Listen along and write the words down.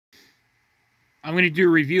I'm going to do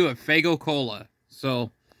a review of Faygo Cola.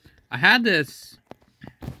 So, I had this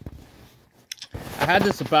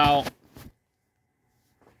about,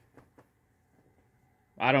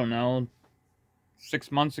 I don't know,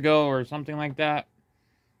 6 months ago or something like that.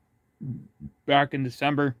 Back in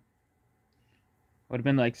December. Would have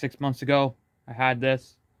been like 6 months ago. I had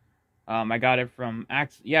this. I got it from,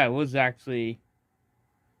 it was actually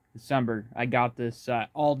December. I got this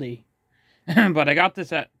at Aldi. But I got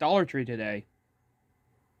this at Dollar Tree today.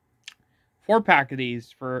 4-pack of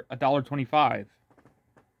these for $1.25.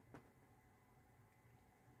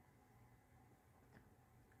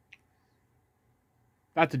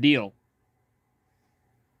 That's a deal.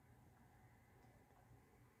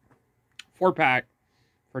 4-pack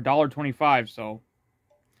for $1.25. So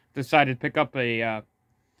decided to pick up a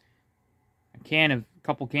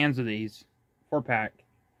couple cans of these 4-pack.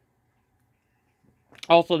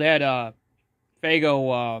 Also, they had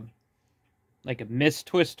Faygo like a mist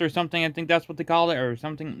twist or something. I think that's what they call it, or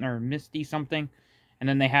something, or misty something. And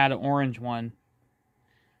then they had an orange one.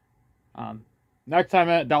 Next time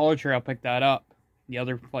at Dollar Tree, I'll pick that up. The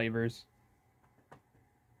other flavors.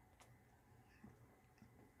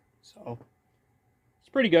 So it's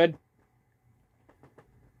pretty good.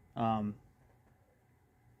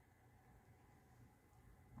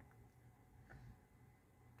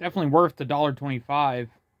 Definitely worth the $1.25.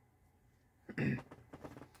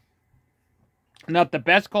 Not the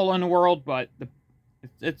best cola in the world, but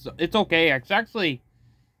it's okay. It's actually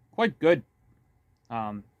quite good.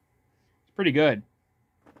 It's pretty good.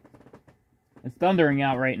 It's thundering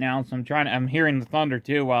out right now, so I'm hearing the thunder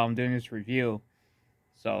too while I'm doing this review.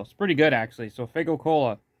 So it's pretty good actually. So Faygo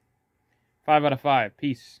Cola, 5 out of 5.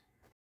 Peace.